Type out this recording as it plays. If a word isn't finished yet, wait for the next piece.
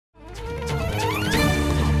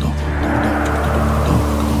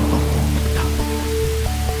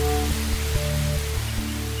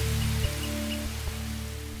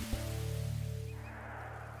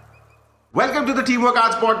to the Teamwork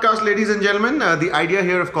Arts Podcast, ladies and gentlemen. The idea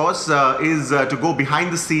here, of course, is to go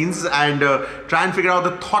behind the scenes and try and figure out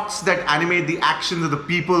the thoughts that animate the actions of the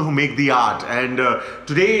people who make the art. And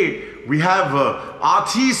today we have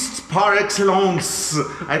artistes par excellence.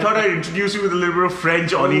 I thought I'd introduce you with a little bit of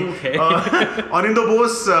French, Ani. Okay. Anindo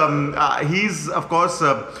Bose, he's, of course,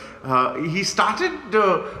 he started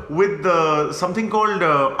with something called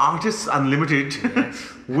Artists Unlimited,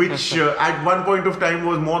 which at one point of time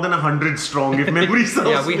was more than 100 strong, if memory serves.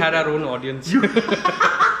 Yeah, we had our own audience.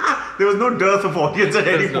 There was no dearth of audience at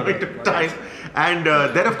any point of time. And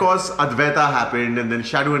then, of course, Advaita happened, and then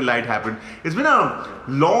Shadow and Light happened. It's been a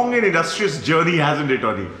long and illustrious journey, hasn't it,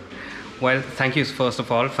 Oni? Well, thank you first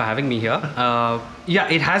of all for having me here. Yeah,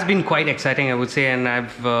 it has been quite exciting, I would say, and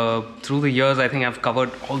I've through the years, I think I've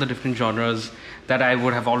covered all the different genres that I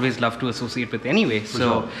would have always loved to associate with anyway.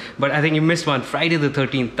 Sure. But I think you missed one, Friday the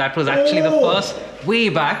 13th. That was actually the first, way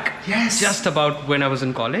back, Yes. just about when I was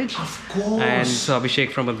in college. Of course. And so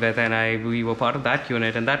Abhishek from Advaita and we were part of that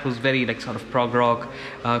unit, and that was very like sort of prog rock,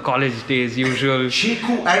 college days usual.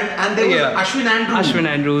 Sheku, and there was Ashwin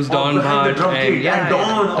Andrews, Don behind the Bhatt, drum kit, and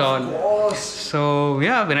Don, of course. So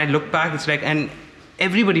yeah, when I look back, it's like, and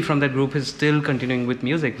everybody from that group is still continuing with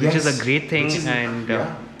music, which is a great thing.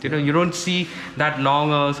 You know, you don't see that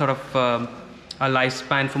long sort of a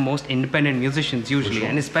lifespan for most independent musicians usually,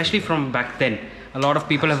 and especially from back then. A lot of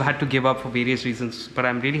people have had to give up for various reasons, but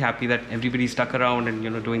I'm really happy that everybody stuck around and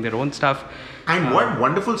doing their own stuff. And what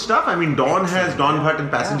wonderful stuff! I mean, Don has Don Bhatt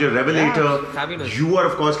and Passenger Revelator. Yeah, fabulous. You are,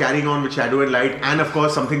 of course, carrying on with Shadow and Light, and of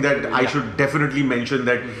course, something that I should definitely mention,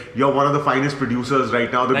 that you're one of the finest producers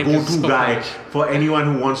right now, the Thank you go-to so guy much. for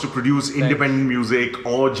anyone who wants to produce independent music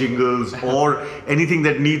or jingles or anything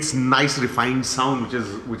that needs nice, refined sound,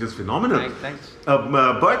 which is phenomenal. Thanks.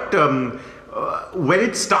 When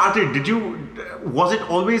it started, was it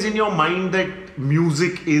always in your mind that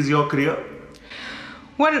music is your career?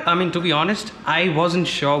 Well, I mean, to be honest, I wasn't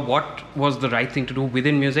sure what was the right thing to do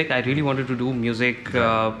within music. I really wanted to do music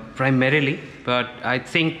primarily, but I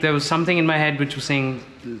think there was something in my head which was saying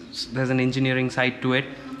there's an engineering side to it,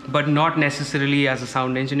 but not necessarily as a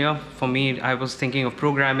sound engineer. For me, I was thinking of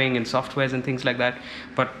programming and softwares and things like that.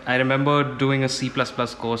 But I remember doing a C++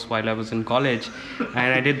 course while I was in college, and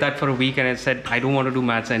I did that for a week, and I said, I don't want to do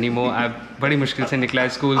maths anymore. I've bड़ी मुश्किल से निकला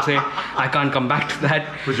school से. I can't come back to that.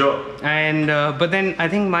 For sure. And but then I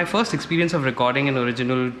think my first experience of recording an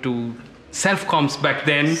original to self-comps back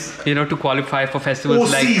then, to qualify for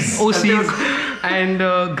festivals like OCs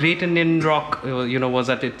and Great Indian Rock, was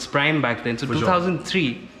at its prime back then. So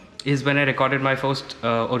 2003 is when I recorded my first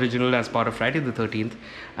original as part of Friday the 13th,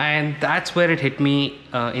 and that's where it hit me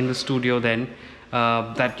in the studio then.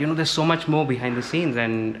 That there's so much more behind the scenes,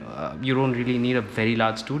 and you don't really need a very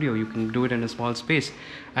large studio. You can do it in a small space,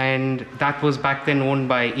 and that was back then owned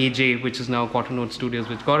by AJ, which is now Quarter Note Studios,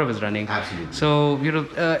 which Gaurav is running. Absolutely. So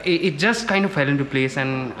it just kind of fell into place,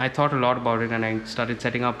 and I thought a lot about it, and I started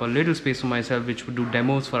setting up a little space for myself, which would do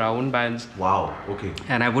demos for our own bands. Wow. Okay.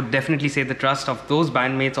 And I would definitely say the trust of those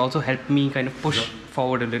bandmates also helped me kind of push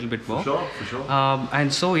forward a little bit more. For sure.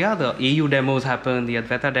 And so the AU demos happened, the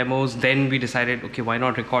Advaita demos. Then we decided, okay, why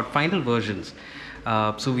not record final versions?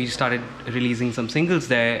 So we started releasing some singles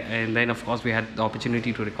there, and then of course we had the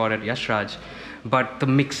opportunity to record at Yash Raj. But the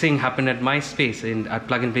mixing happened at my space at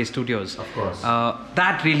Plug and Play Studios. Of course.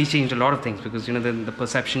 That really changed a lot of things, because then the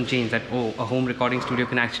perception changed that a home recording studio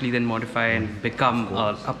can actually then modify and become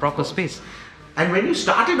a proper space. And when you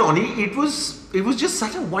started, Oni, it was just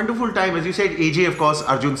such a wonderful time. As you said, AJ, of course,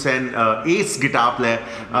 Arjun Sen, ace guitar player.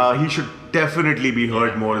 He should definitely be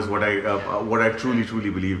heard more, is what I truly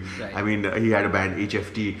believe. Right. I mean, he had a band,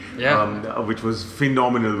 HFT, which was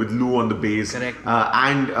phenomenal, with Lou on the bass. Correct.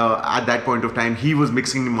 And at that point of time, he was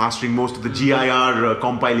mixing and mastering most of the GIR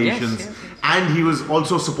compilations. Yes. And he was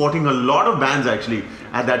also supporting a lot of bands actually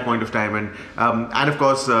at that point of time, and of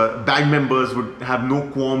course band members would have no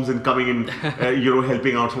qualms in coming in,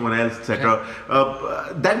 helping out someone else, etc.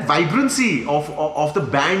 That vibrancy of the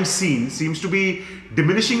band scene seems to be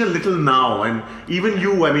diminishing a little now, and even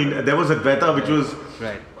you, I mean, there was Advaita, which was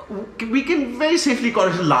we can very safely call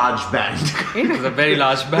it a large band. It was a very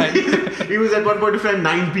large band. It was at one point of time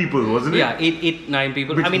 9 people, wasn't it? Yeah, 9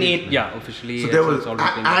 people. Which I mean, means 8, yeah, officially. So there was,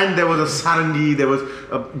 and there was a Sarangi, there was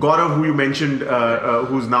Gaurav, who you mentioned,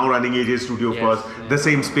 who's now running AJ's studio, of course, the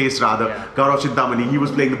same space rather. Gaurav Chintamani, he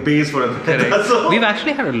was playing the bass for us. So we've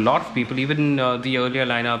actually had a lot of people, even the earlier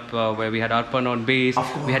lineup where we had Arpan on bass,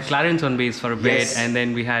 we had Clarence on bass for a bit, and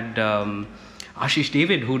then we had Ashish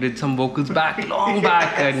David, who did some vocals long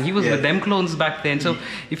back, and he was with Them Clones back then. So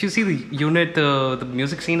if you see the unit, the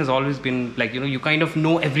music scene has always been like, you kind of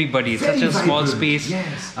know everybody. It's such a small space.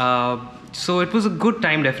 Yes. So it was a good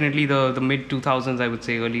time, definitely the mid 2000s, I would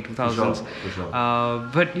say, early 2000s. For sure.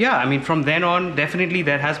 But yeah, I mean, from then on, definitely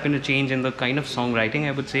there has been a change in the kind of songwriting,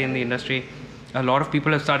 I would say, in the industry. A lot of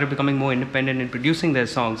people have started becoming more independent in producing their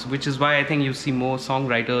songs, which is why I think you see more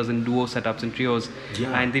songwriters and duo setups and trios,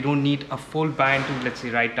 and they don't need a full band to, let's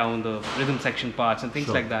say, write down the rhythm section parts and things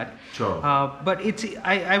like that. Sure. But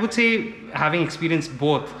I would say, having experienced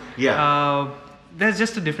both, there's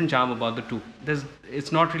just a different charm about the two.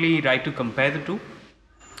 It's not really right to compare the two.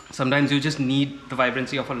 Sometimes you just need the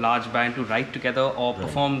vibrancy of a large band to write together or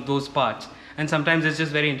perform those parts. And sometimes it's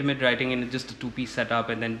just very intimate writing in just a two-piece setup,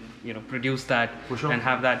 and then produce that and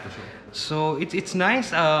have that. So it's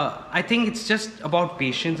nice. I think it's just about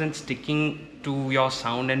patience and sticking to your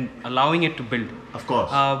sound and allowing it to build. Of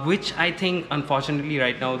course. Which I think, unfortunately,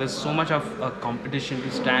 right now there's so much of a competition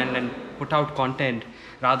to stand and put out content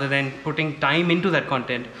rather than putting time into that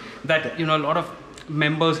content, that a lot of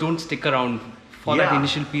members don't stick around for that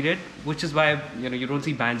initial period, which is why you don't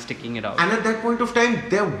see bands sticking it out. And at that point of time,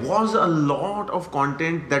 there was a lot of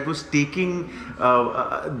content that was taking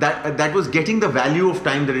that was getting the value of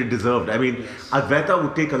time that it deserved. I mean, Advaita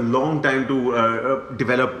would take a long time to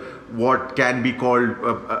develop what can be called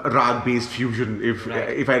rag-based fusion.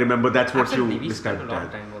 If I remember, that's what you described it as.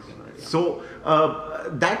 So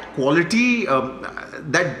that quality,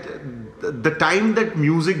 the time that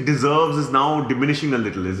music deserves is now diminishing a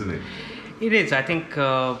little, isn't it? It is. I think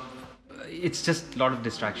it's just a lot of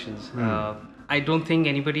distractions. I don't think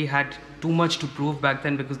anybody had too much to prove back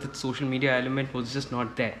then, because the social media element was just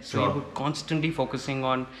not there. So you were constantly focusing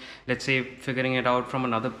on, let's say, figuring it out from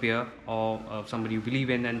another peer or somebody you believe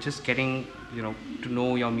in, and just getting to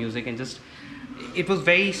know your music, and just it was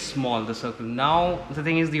very small, the circle. Now the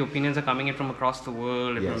thing is, the opinions are coming in from across the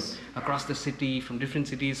world, from across the city, from different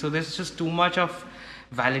cities. So there's just too much of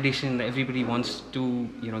validation that everybody wants to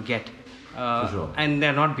get. And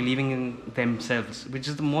they're not believing in themselves, which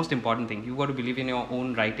is the most important thing. You got to believe in your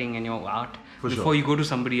own writing and your art before you go to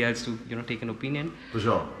somebody else to take an opinion. For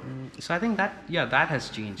sure. So I think that has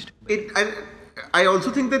changed. I also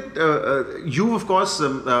think that you, of course,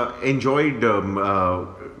 enjoyed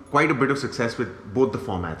quite a bit of success with both the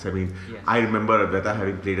formats. I mean, I remember Advaita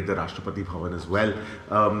having played at the Rashtrapati Bhavan as well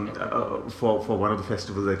for one of the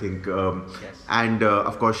festivals, I think. And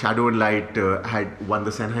of course, Shadow and Light had won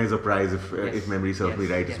the Sennheiser Prize, if memory serves me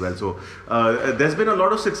right, as well. So there's been a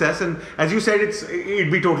lot of success, and as you said,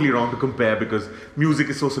 it'd be totally wrong to compare, because music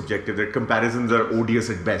is so subjective that comparisons are odious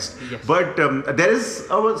at best. But there is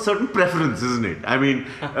a certain preference, isn't it? I mean,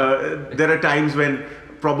 there are times when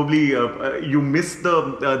probably you miss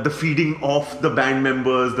the feeding off the band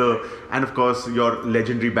members, and of course your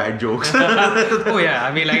legendary bad jokes. Oh yeah,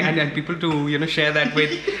 I mean, like, and people to share that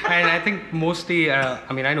with, and I think mostly,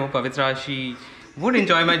 I mean, I know Pavitra, she would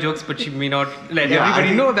enjoy my jokes, but she may not let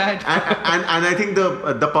everybody know that. and I think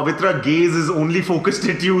the Pavitra gaze is only focused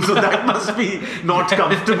at you, so that must be not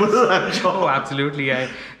comfortable, I'm sure. Oh, absolutely. I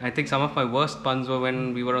think some of my worst puns were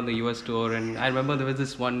when we were on the US tour, and I remember there was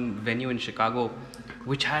this one venue in Chicago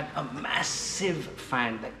which had a massive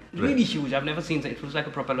fan, like really huge. I've never seen it. It was like a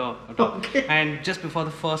propeller on top. And just before the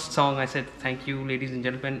first song, I said, "Thank you, ladies and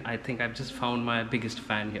gentlemen. I think I've just found my biggest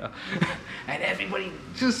fan here." And everybody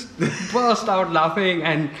just burst out laughing,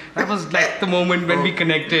 and that was like the moment when we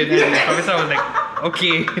connected. And Pavitra was like,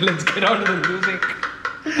 "Okay, let's get on to the music."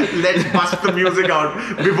 Let's bust the music out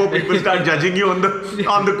before people start judging you on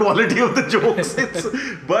the quality of the jokes.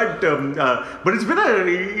 But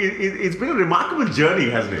it's been a remarkable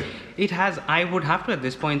journey, hasn't it? It has. I would have to at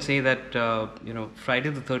this point say that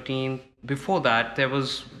Friday the 13th. Before that, there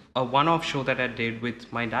was a one-off show that I did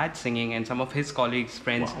with my dad singing and some of his colleagues,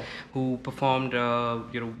 friends, who performed.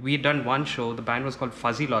 We had done one show. The band was called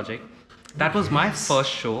Fuzzy Logic. That was my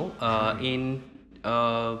first show in.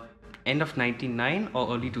 End of 99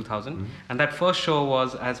 or early 2000, and that first show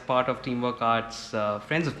was as part of Teamwork Arts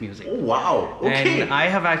Friends of Music. Oh wow, okay. And I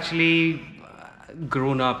have actually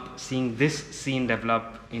grown up seeing this scene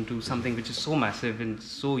develop into something which is so massive and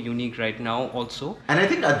so unique right now also. And I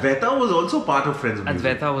think Advaita was also part of Friends of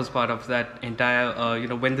Music. Advaita was part of that entire,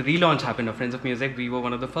 when the relaunch happened of Friends of Music, we were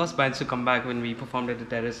one of the first bands to come back when we performed at the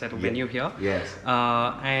Terrace at a venue here. Yes.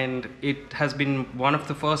 And it has been one of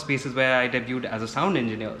the first spaces where I debuted as a sound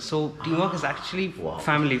engineer. So Teamwork is actually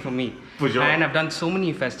family for me. For sure. And I've done so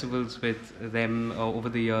many festivals with them over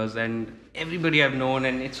the years, and everybody I've known,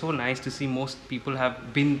 and it's so nice to see most people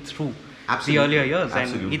have been through the earlier years.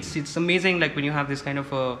 Absolutely. And it's amazing, like when you have this kind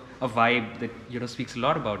of a vibe that speaks a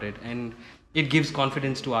lot about it, and it gives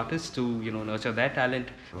confidence to artists to nurture their talent,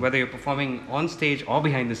 whether you're performing on stage or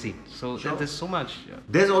behind the scenes. So there's so much.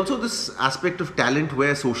 There's also this aspect of talent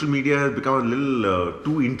where social media has become a little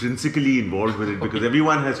too intrinsically involved with it, because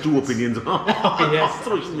everyone has two opinions on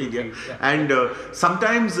social media. Yeah. And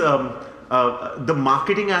sometimes the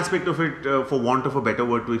marketing aspect of it, for want of a better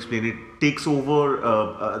word to explain it, takes over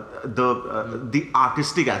the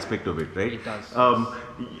artistic aspect of it, right? It does.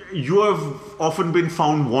 You have often been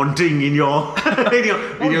found wanting in your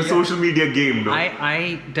in your social media game, no?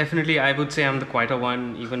 I definitely, I would say I'm the quieter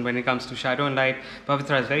one, even when it comes to shadow and light.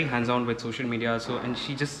 Pavitra is very hands-on with social media, and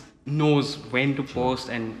she just knows when to post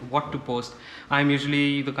and what to post. I'm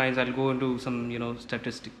usually the kinds I'll go into some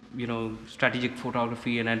strategic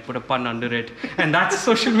photography, and I'll put a pun under it, and that's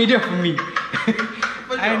social media for me.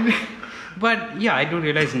 But yeah, I do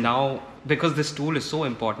realize now, because this tool is so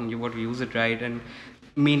important, you've got to use it right and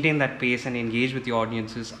maintain that pace and engage with your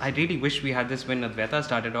audiences. I really wish we had this when Advaita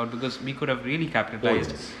started out, because we could have really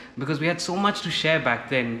capitalized, because we had so much to share back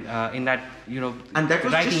then, in that, and that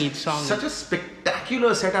was writing just each song. Such a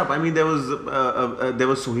spectacular setup. I mean, there was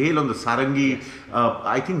Suhail on the sarangi.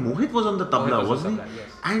 I think Mohit was on the tabla, wasn't he? Yes.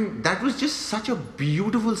 And that was just such a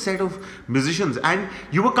beautiful set of musicians. And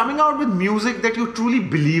you were coming out with music that you truly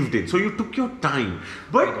believed in. So you took your time.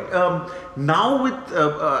 But now, with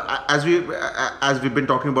as we've been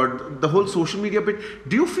talking about the whole social media bit,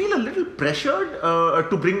 do you feel a little pressured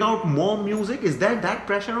to bring out more music? Is there that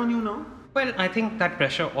pressure on you now? Well, I think that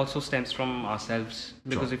pressure also stems from ourselves,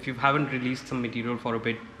 because if you haven't released some material for a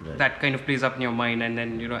bit, that kind of plays up in your mind, and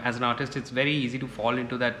then as an artist, it's very easy to fall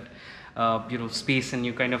into that space, and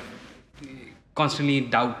you kind of constantly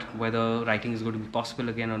doubt whether writing is going to be possible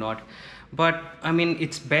again or not. But I mean,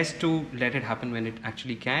 it's best to let it happen when it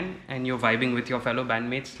actually can, and you're vibing with your fellow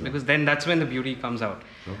bandmates, because then that's when the beauty comes out.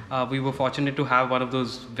 We were fortunate to have one of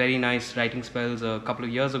those very nice writing spells a couple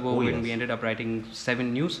of years ago, when we ended up writing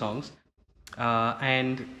 7 new songs.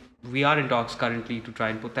 And we are in talks currently to try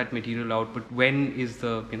and put that material out, but when is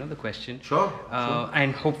the the question. Sure.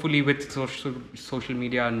 And hopefully with social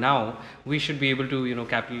media now, we should be able to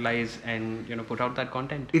capitalize and put out that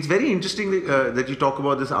content. It's very interesting that you talk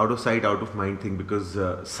about this out of sight, out of mind thing, because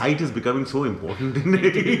sight is becoming so important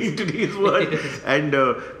in today's world, and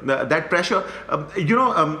that pressure.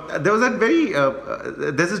 There was that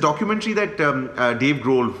there's this documentary that Dave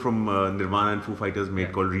Grohl from Nirvana and Foo Fighters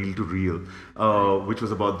made called Reel to Reel, which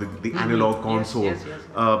was about the analog console,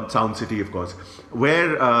 Sound City, of course,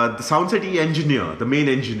 where the Sound City engineer, the main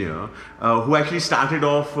engineer, who actually started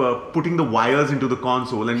off putting the wires into the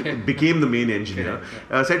console and became the main engineer,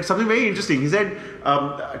 said something very interesting. He said,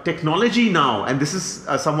 technology now, and this is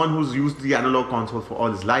someone who's used the analog console for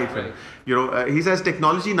all his life, and, he says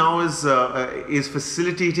technology now is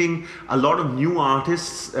facilitating a lot of new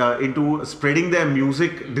artists into spreading their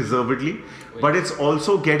music deservedly, but it's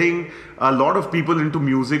also getting a lot of people into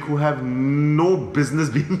music who have no business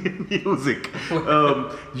being in music.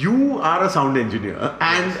 You are a sound engineer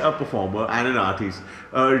and a performer and an artist.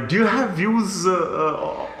 Do you have views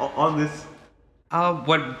on this?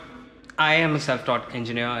 What I am a self-taught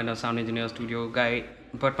engineer and a sound engineer, studio guy,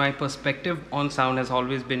 but my perspective on sound has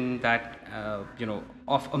always been that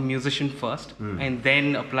of a musician first, and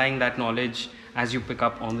then applying that knowledge as you pick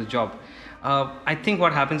up on the job. I think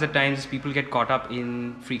what happens at times is people get caught up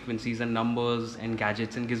in frequencies and numbers and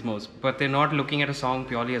gadgets and gizmos, but they're not looking at a song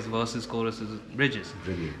purely as verses, choruses, bridges.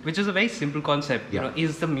 Brilliant. Which is a very simple concept.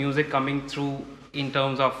 Is the music coming through in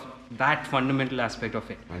terms of that fundamental aspect of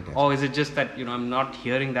it? Fantastic. Or is it just that I'm not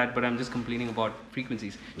hearing that, but I'm just complaining about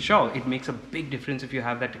frequencies? Sure, it makes a big difference if you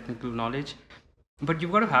have that technical knowledge, but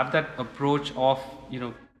you've got to have that approach of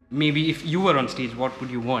maybe if you were on stage, what would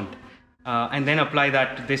you want? And then apply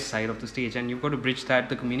that to this side of the stage, and you've got to bridge that.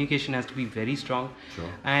 The communication has to be very strong,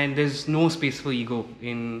 and there's no space for ego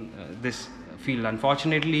in this field.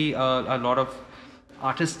 Unfortunately, a lot of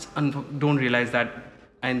artists don't realize that,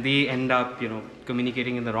 and they end up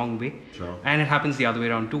communicating in the wrong way. And it happens the other way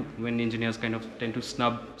around too, when engineers kind of tend to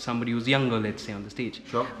snub somebody who's younger, let's say, on the stage.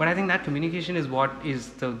 But I think that communication is what is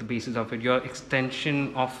the basis of it, your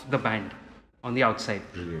extension of the band on the outside.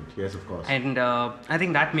 Brilliant. Yes, of course. And I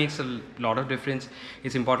think that makes a lot of difference.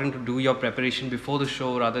 It's important to do your preparation before the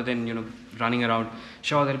show rather than running around.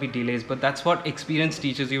 Sure, there'll be delays, but that's what experience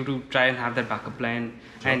teaches you, to try and have that backup plan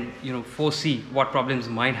and foresee what problems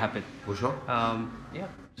might happen. For sure. Yeah.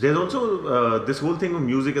 There's also this whole thing of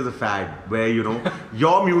music as a fad, where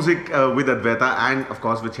your music with Advaita and of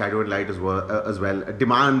course with Shadow and Light as well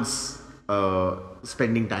demands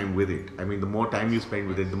spending time with it. I mean, the more time you spend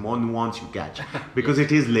with it, the more nuance you catch, because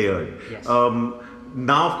it is layered. Yes.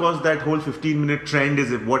 Now, of course, that whole 15-minute trend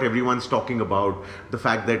is what everyone's talking about. The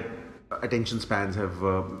fact that attention spans have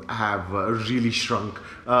really shrunk.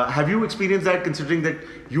 Have you experienced that, considering that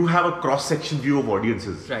you have a cross-section view of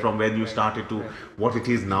audiences from when you started to what it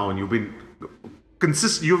is now, and you've been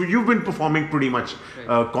you've been performing pretty much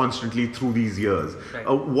constantly through these years.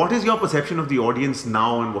 What is your perception of the audience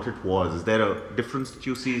now and what it was? Is there a difference that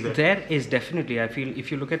you see there? There is definitely. I feel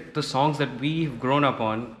if you look at the songs that we've grown up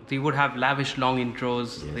on, they would have lavish long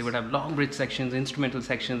intros, they would have long bridge sections, instrumental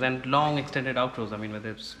sections, and long extended outros. I mean,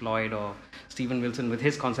 whether it's Floyd or Steven Wilson with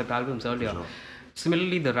his concept albums earlier. Sure.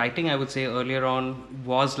 Similarly, the writing, I would say, earlier on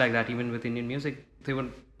was like that. Even with Indian music, they were,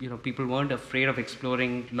 people weren't afraid of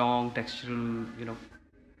exploring long textural,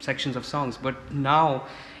 sections of songs. But now,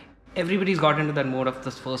 everybody's got into that mode of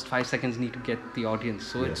the first 5 seconds need to get the audience.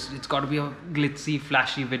 So it's got to be a glitzy,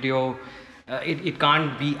 flashy video. It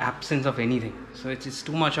can't be absence of anything. So it's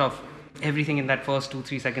too much of everything in that first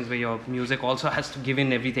 2-3 seconds, where your music also has to give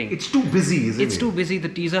in everything. It's too busy, isn't it? It's too busy. The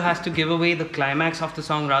teaser has to give away the climax of the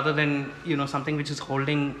song rather than, something which is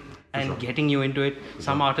holding and getting you into it.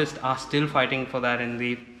 Some artists are still fighting for that, and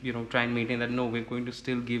they, try and maintain that, no, we're going to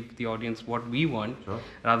still give the audience what we want,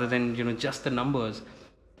 rather than, just the numbers.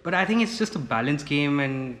 But I think it's just a balance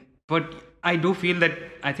game, but I do feel that,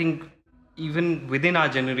 I think even within our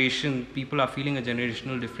generation, people are feeling a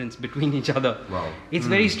generational difference between each other. Wow. It's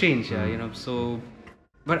very strange, so...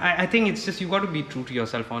 But I think it's just, you've got to be true to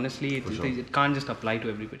yourself, honestly. It can't just apply to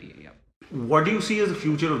everybody. Yeah. What do you see as the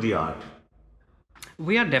future of the art?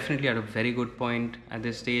 We are definitely at a very good point at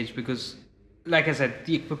this stage, because, like I said,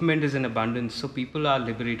 the equipment is in abundance, so people are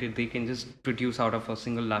liberated. They can just produce out of a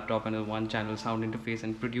single laptop and a one-channel sound interface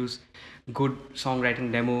and produce good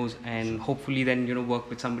songwriting demos, and hopefully then, work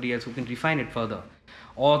with somebody else who can refine it further.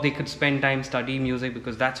 Or they could spend time studying music,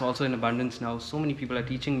 because that's also in abundance now. So many people are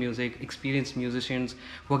teaching music, experienced musicians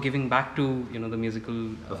who are giving back to, the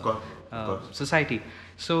musical Of course. society.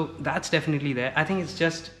 So that's definitely there. I think it's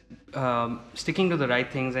just sticking to the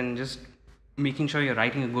right things and just making sure you're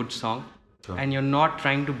writing a good song, and you're not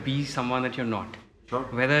trying to be someone that you're not.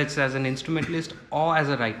 Whether it's as an instrumentalist or as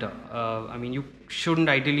a writer. I mean, you shouldn't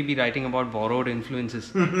ideally be writing about borrowed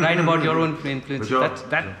influences. Write about your own influences.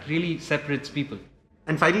 That really separates people.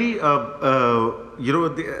 And finally,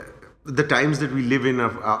 the times that we live in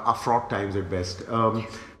are fraught times at best.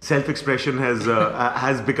 Self-expression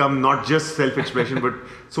has become not just self-expression, but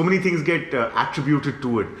so many things get attributed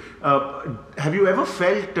to it. Have you ever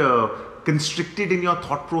felt constricted in your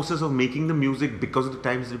thought process of making the music because of the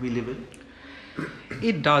times that we live in?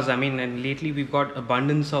 It does. I mean, and lately we've got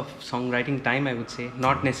abundance of songwriting time, I would say.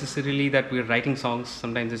 Not necessarily that we're writing songs.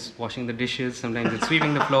 Sometimes it's washing the dishes, sometimes it's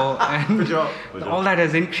sweeping the floor, and all that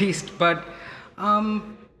has increased. But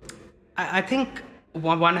I think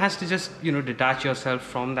one has to just, detach yourself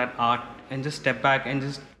from that art and just step back and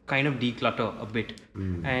just kind of declutter a bit.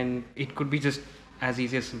 And it could be just as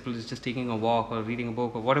easy as simple as just taking a walk or reading a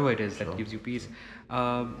book or whatever it is that gives you peace.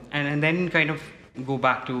 And then kind of go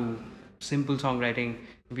back to simple songwriting,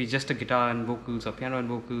 maybe just a guitar and vocals or piano and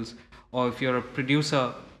vocals. Or if you're a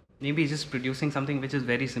producer, maybe just producing something which is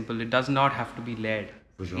very simple. It does not have to be layered.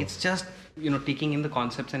 It's just, taking in the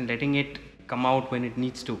concepts and letting it come out when it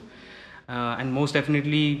needs to. And most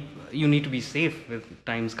definitely, you need to be safe with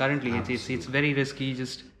times currently. It's very risky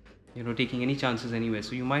just, taking any chances anyway.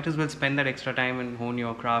 So you might as well spend that extra time and hone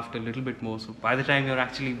your craft a little bit more. So by the time you're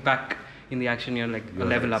actually back in the action, you're like a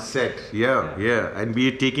level up. Set, yeah. And be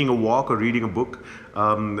it taking a walk or reading a book,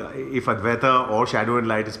 if Advaita or Shadow and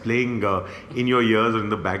Light is playing in your ears or in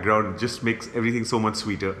the background, it just makes everything so much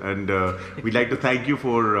sweeter. And we'd like to thank you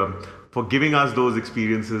for giving us those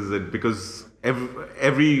experiences, and because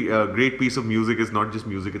every great piece of music is not just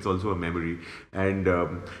music, it's also a memory. And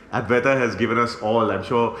Advaita has given us all. I'm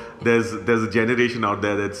sure there's a generation out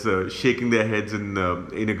there that's shaking their heads in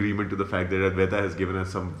agreement to the fact that Advaita has given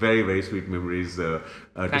us some very, very sweet memories to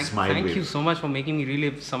smile with. Thank you so much for making me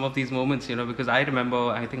relive some of these moments, because I remember,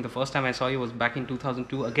 I think the first time I saw you was back in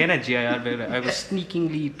 2002, again at GIR, where I was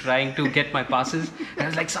sneakingly trying to get my passes. And I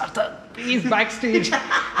was like, Sarthak, please, backstage.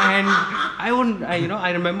 And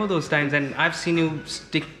I remember those times, and I've seen you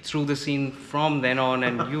stick through the scene from then on,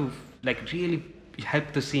 and you've like really,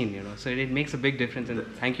 help the scene, so it makes a big difference, and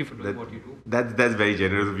thank you for doing what you do. That's very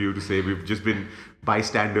generous of you to say. We've just been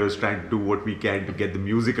bystanders trying to do what we can to get the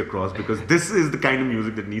music across, because this is the kind of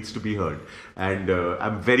music that needs to be heard, and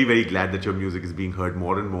I'm very, very glad that your music is being heard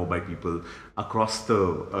more and more by people across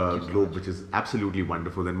the globe, which is absolutely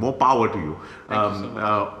wonderful, and more power to you. Thank you so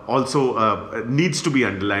much. Also needs to be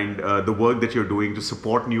underlined the work that you're doing to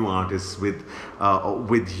support new artists with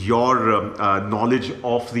your knowledge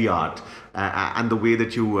of the art. And the way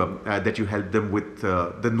that you help them with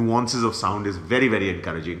the nuances of sound is very, very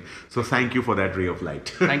encouraging. So thank you for that ray of light.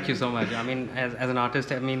 Thank you so much. I mean, as an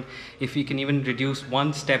artist, I mean, if we can even reduce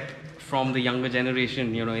one step from the younger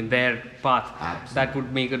generation, in their path, that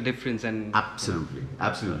would make a difference. And absolutely,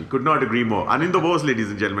 could not agree more. Anindo Bose, ladies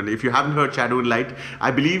and gentlemen, if you haven't heard Shadow and Light,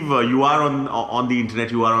 I believe you are on the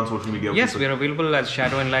internet, you are on social media. Yes, we are available as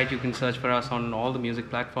Shadow and Light. You can search for us on all the music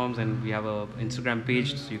platforms, and we have a Instagram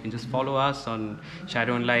page, so you can just follow us on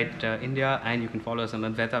Shadow and Light India, and you can follow us on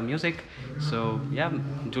Advaita Music. So yeah,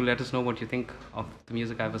 do let us know what you think of the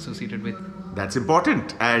music I've associated with. That's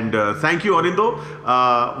important. And thank you,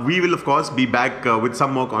 Anindo. We will, of course, be back with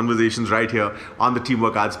some more conversations right here on the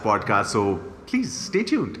Teamwork Arts podcast. So please stay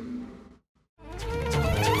tuned.